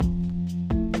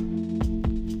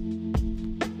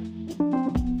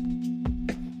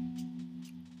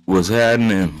What's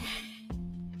happening?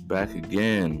 Back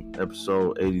again,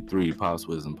 episode 83, Pops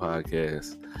Wisdom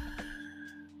Podcast.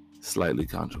 Slightly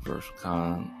controversial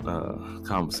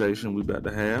conversation we about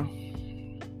to have.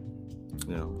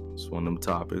 It's one of them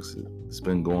topics that's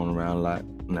been going around a lot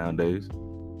nowadays.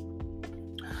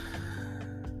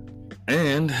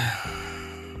 And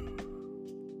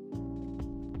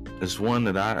it's one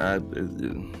that I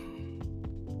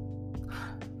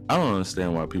don't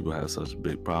understand why people have such a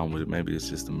big problem with it. Maybe it's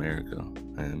just America,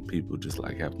 and people just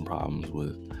like having problems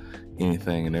with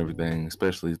anything and everything,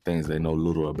 especially things they know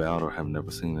little about or have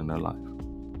never seen in their life.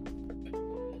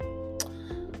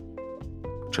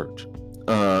 Church.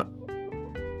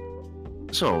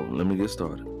 So let me get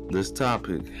started. This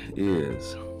topic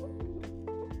is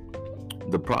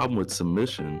the problem with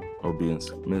submission or being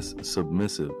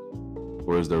submissive,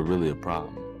 or is there really a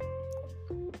problem?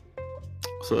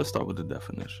 So let's start with the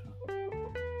definition.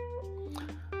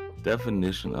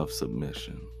 Definition of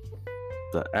submission: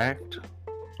 the act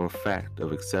or fact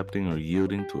of accepting or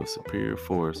yielding to a superior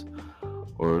force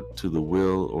or to the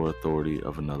will or authority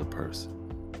of another person.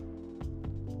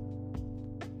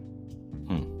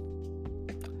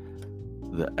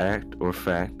 The act or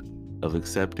fact of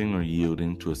accepting or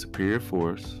yielding to a superior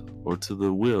force or to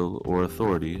the will or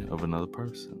authority of another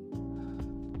person.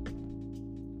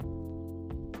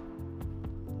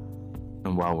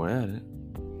 And while we're at it,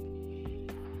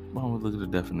 why don't we look at the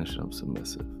definition of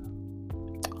submissive?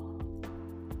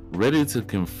 Ready to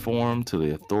conform to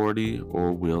the authority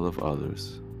or will of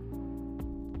others.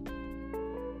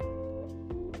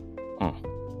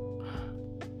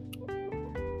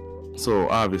 So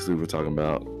obviously we're talking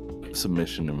about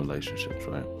submission in relationships,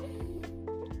 right?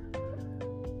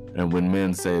 And when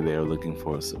men say they are looking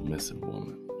for a submissive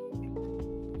woman,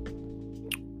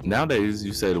 nowadays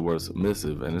you say the word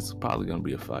submissive and it's probably going to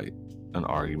be a fight, an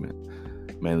argument,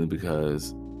 mainly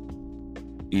because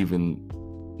even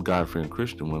God-fearing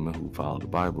Christian women who follow the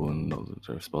Bible and know that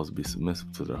they're supposed to be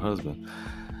submissive to their husband,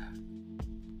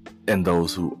 and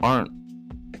those who aren't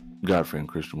God-fearing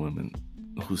Christian women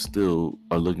who still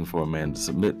are looking for a man to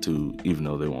submit to, even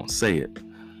though they won't say it,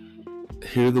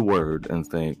 hear the word and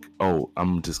think, oh,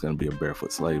 I'm just going to be a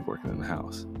barefoot slave working in the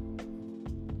house.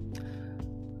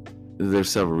 There's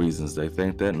several reasons they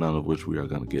think that, none of which we are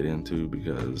going to get into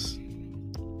because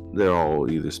they're all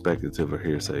either speculative or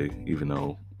hearsay, even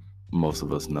though most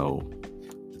of us know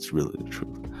it's really the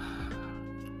truth.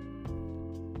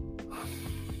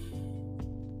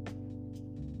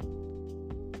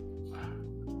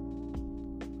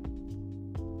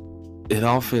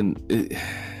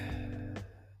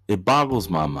 It boggles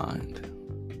my mind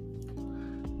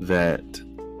that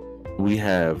we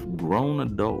have grown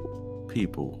adult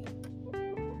people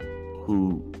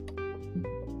who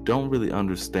don't really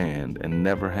understand and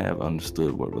never have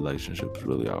understood what relationships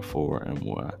really are for and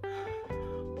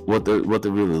what they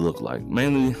really look like.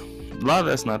 Mainly, a lot of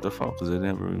that's not their fault because they've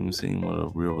never even seen what a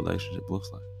real relationship looks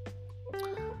like.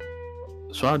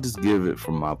 So I'll just give it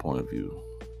from my point of view.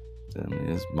 I mean,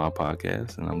 it's my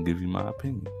podcast and I'm giving you my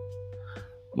opinion.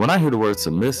 When I hear the word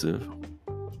submissive,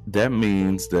 that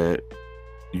means that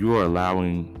you are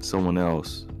allowing someone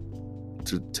else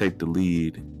to take the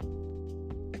lead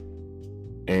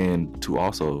and to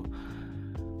also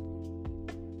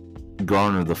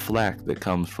garner the flack that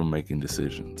comes from making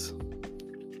decisions.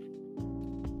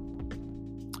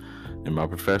 In my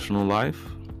professional life,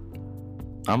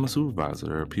 I'm a supervisor.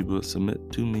 There are people that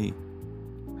submit to me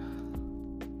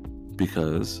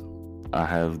because I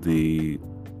have the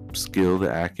skill, the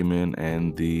acumen,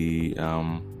 and the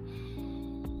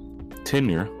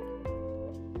tenure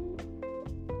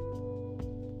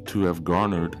to have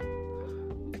garnered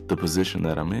the position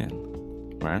that I'm in,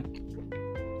 right?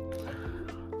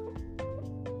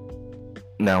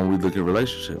 Now, when we look at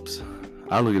relationships,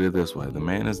 I look at it this way. The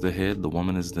man is the head, the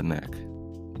woman is the neck.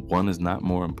 One is not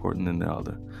more important than the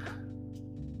other.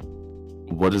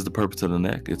 What is the purpose of the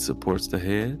neck? It supports the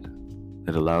head.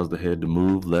 It allows the head to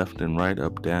move left and right,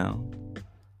 up, down,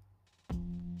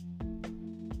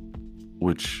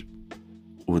 which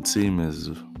would seem as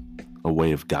a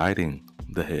way of guiding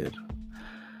the head.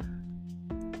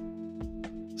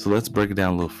 So let's break it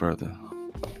down a little further.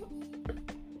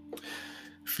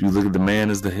 If you look at the man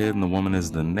as the head and the woman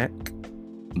as the neck,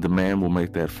 the man will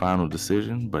make that final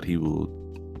decision, but he will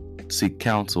seek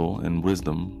counsel and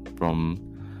wisdom from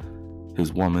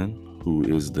his woman, who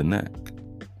is the neck.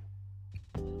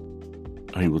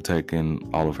 He will take in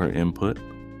all of her input,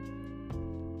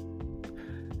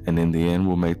 and in the end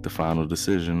will make the final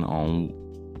decision on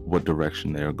what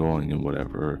direction they are going in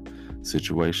whatever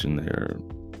situation they're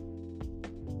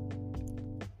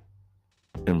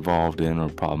involved in or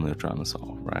problem they're trying to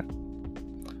solve, right?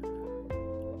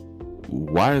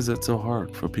 Why is that so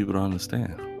hard for people to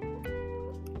understand?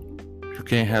 You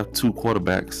can't have two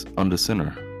quarterbacks under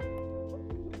center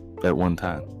at one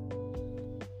time.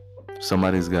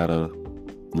 Somebody's got to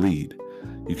lead.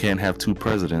 You can't have two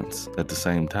presidents at the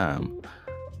same time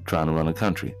trying to run a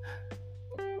country.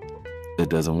 It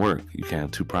doesn't work. You can't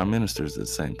have two prime ministers at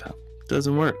the same time. It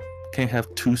doesn't work. You can't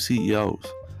have two CEOs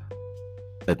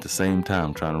at the same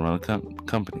time trying to run a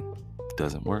company. It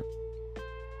doesn't work.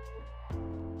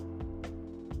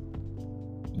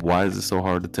 Why is it so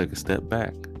hard to take a step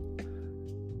back?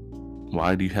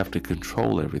 Why do you have to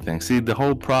control everything? See, the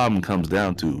whole problem comes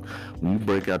down to when you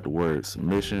break out the word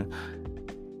submission,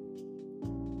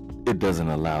 it doesn't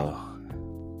allow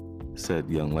said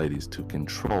young ladies to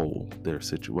control their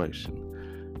situation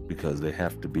because they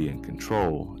have to be in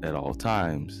control at all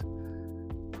times.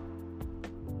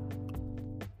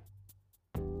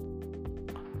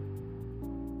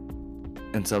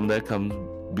 And some of that comes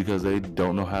because they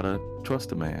don't know how to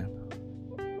trust a man,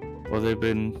 or they've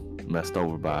been messed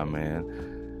over by a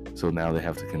man, so now they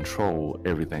have to control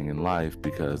everything in life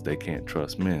because they can't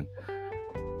trust men.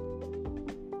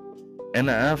 And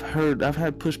I've had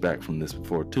pushback from this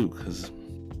before too, because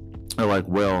they're like,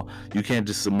 well, you can't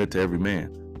just submit to every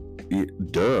man.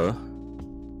 Duh.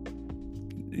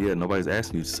 Yeah, nobody's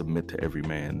asking you to submit to every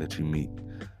man that you meet.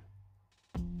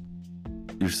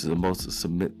 You're supposed to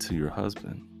submit to your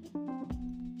husband.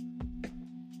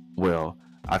 Well,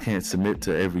 I can't submit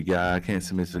to every guy. I can't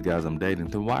submit to the guys I'm dating.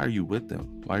 Then why are you with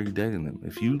them? Why are you dating them?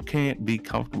 If you can't be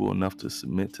comfortable enough to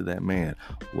submit to that man,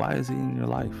 why is he in your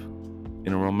life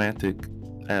in a romantic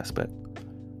aspect?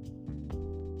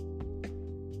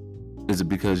 Is it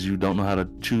because you don't know how to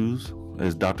choose?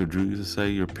 As Dr. Drew used to say,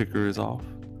 your picker is off.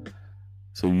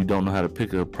 So you don't know how to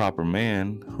pick a proper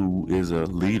man who is a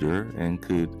leader and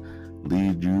could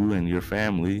lead you and your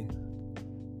family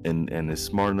and is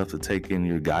smart enough to take in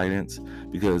your guidance,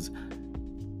 because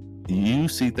you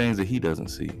see things that he doesn't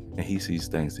see and he sees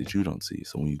things that you don't see.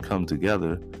 So when you come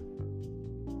together,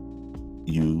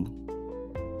 you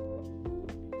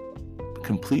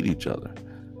complete each other,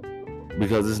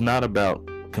 because it's not about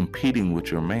competing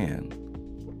with your man.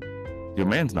 Your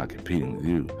man's not competing with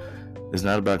you. It's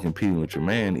not about competing with your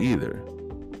man either.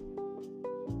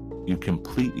 You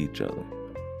complete each other.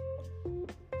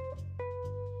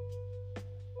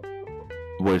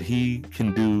 What he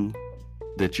can do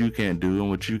that you can't do, and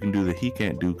what you can do that he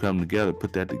can't do, come together,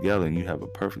 put that together, and you have a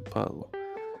perfect puzzle.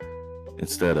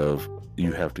 Instead of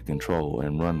you have to control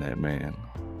and run that man,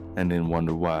 and then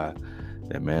wonder why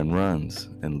that man runs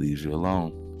and leaves you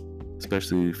alone.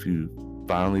 Especially if you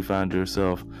finally find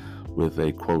yourself with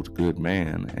a quote good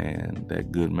man, and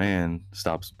that good man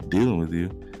stops dealing with you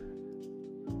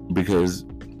because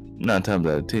 9 times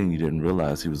out of 10 you didn't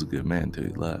realize he was a good man until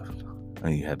he left.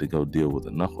 And you had to go deal with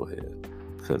a knucklehead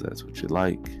because that's what you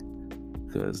like.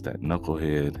 Because that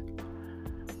knucklehead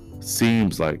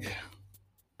seems like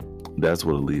that's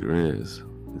what a leader is,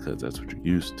 because that's what you're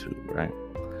used to, right?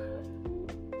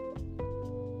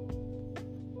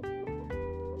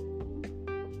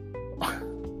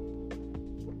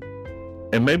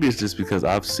 And maybe it's just because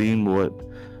I've seen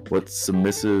what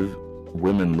submissive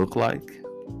women look like,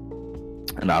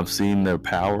 and I've seen their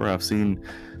power. I've seen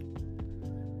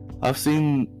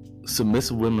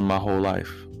submissive women my whole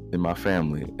life in my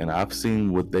family, and I've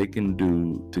seen what they can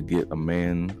do to get a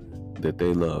man that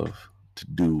they love to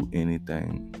do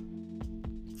anything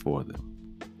for them.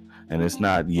 And it's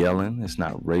not yelling, it's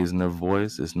not raising their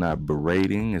voice, it's not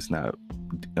berating, it's not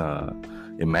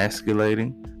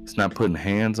emasculating, it's not putting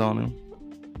hands on him.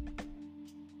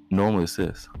 Normally it's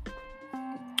this.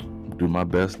 Do my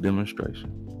best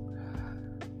demonstration.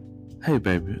 Hey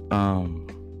baby,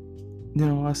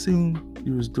 I seen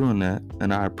you was doing that,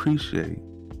 and I appreciate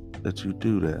that you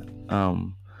do that.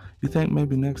 You think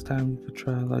maybe next time you could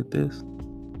try it like this?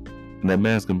 And that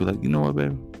man's gonna be like, you know what,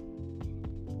 baby?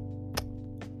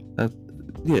 I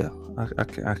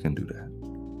can do that.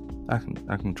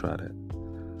 I can try that.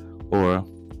 Or,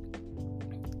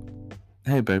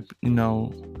 hey, babe,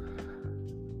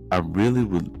 I really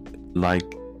would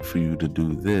like for you to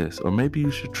do this, or maybe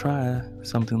you should try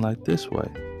something like this way.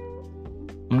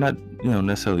 I'm not,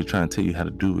 necessarily trying to tell you how to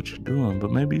do what you're doing,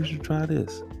 but maybe you should try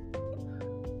this.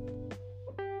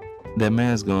 That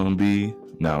man's gonna be,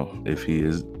 now, if he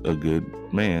is a good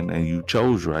man and you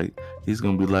chose right, he's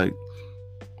gonna be like,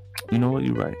 you know what,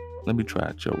 you're right. Let me try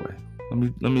it your way.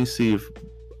 Let me see if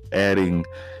adding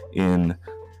in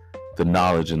the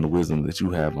knowledge and the wisdom that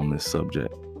you have on this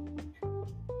subject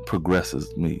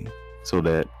progresses me, so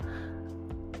that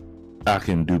I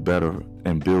can do better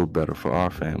and build better for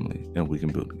our family, and we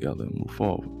can build together and move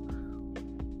forward.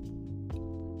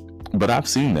 But I've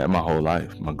seen that my whole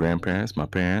life. My grandparents, my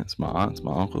parents, my aunts,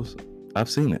 my uncles. I've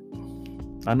seen it.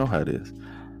 I know how it is.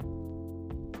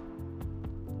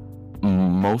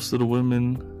 Most of the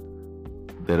women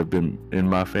that have been in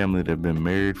my family that have been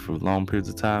married for long periods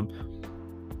of time,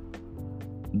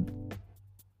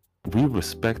 we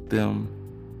respect them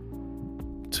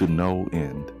to no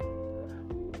end.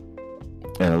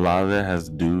 And a lot of that has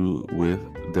to do with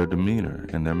their demeanor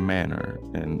and their manner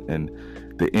and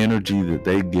the energy that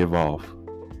they give off.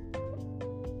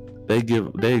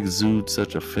 They exude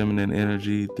such a feminine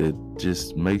energy that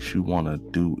just makes you want to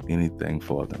do anything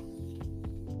for them,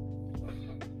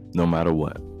 no matter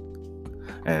what.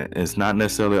 And it's not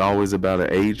necessarily always about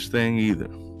an age thing either.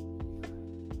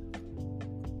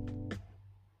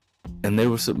 And they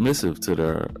were submissive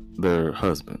to their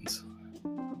husbands.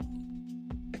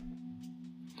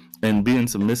 And being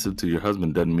submissive to your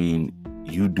husband doesn't mean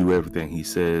you do everything he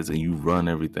says and you run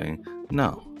everything.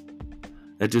 No.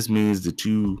 That just means that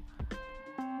you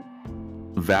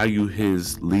value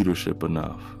his leadership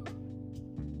enough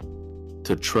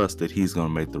to trust that he's going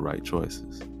to make the right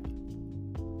choices.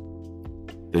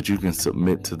 That you can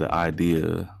submit to the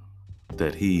idea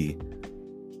that he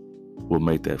will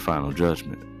make that final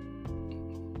judgment.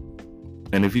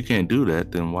 And if you can't do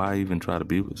that, then why even try to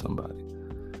be with somebody?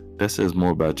 That says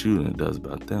more about you than it does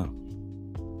about them.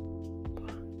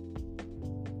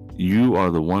 You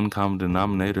are the one common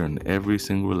denominator in every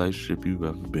single relationship you've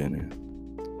ever been in.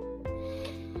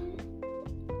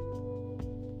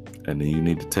 And then you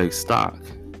need to take stock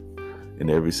in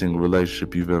every single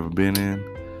relationship you've ever been in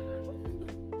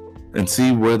and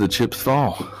see where the chips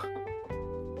fall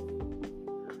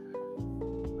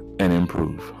and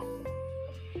improve.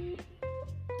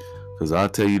 Because I'll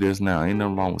tell you this now, ain't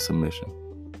nothing wrong with submission.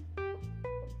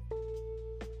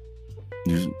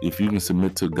 If you can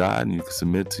submit to God and you can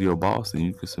submit to your boss, then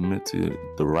you can submit to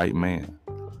the right man.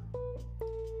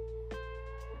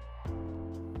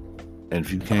 And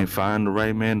if you can't find the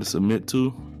right man to submit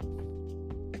to,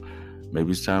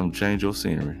 maybe it's time to change your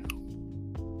scenery.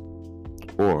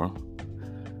 Or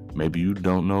maybe you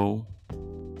don't know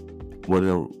what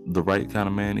the right kind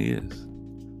of man is.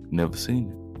 Never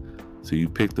seen it. So you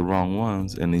pick the wrong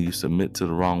ones and then you submit to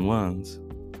the wrong ones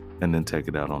and then take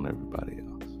it out on everybody else.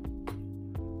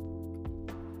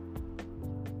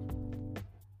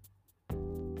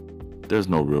 There's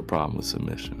no real problem with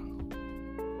submission.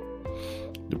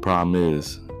 The problem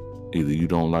is either you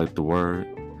don't like the word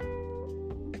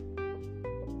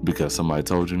because somebody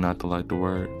told you not to like the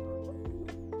word,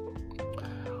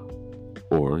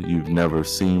 or you've never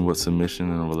seen what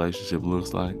submission in a relationship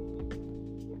looks like,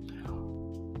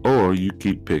 or you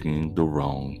keep picking the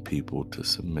wrong people to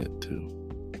submit to.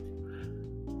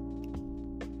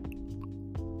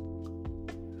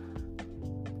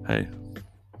 Hey,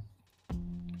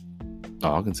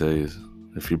 all I can say is,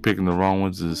 if you're picking the wrong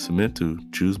ones to submit to,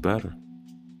 choose better.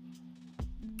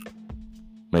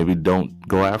 Maybe don't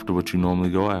go after what you normally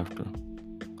go after.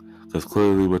 Because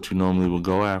clearly what you normally will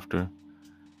go after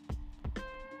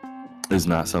is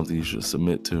not something you should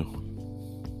submit to.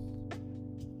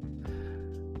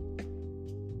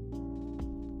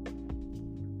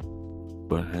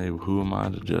 But hey, who am I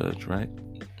to judge, right?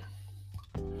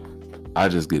 I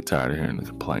just get tired of hearing the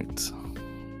complaints.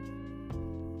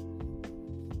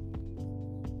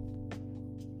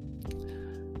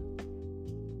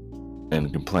 And the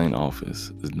complaint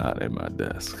office is not at my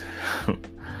desk.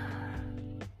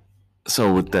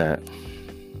 So with that,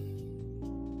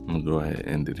 I'm going to go ahead and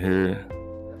end it here.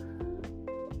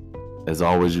 As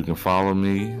always, you can follow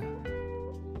me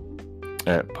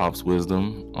at Pops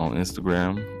Wisdom on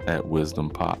Instagram, at Wisdom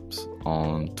Pops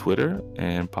on Twitter,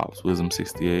 and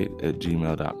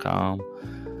popswisdom68@gmail.com.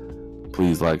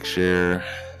 Please like, share,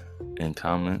 and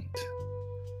comment.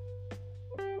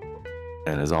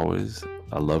 And as always,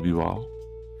 I love you all,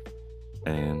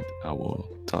 and I will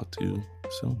talk to you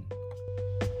soon.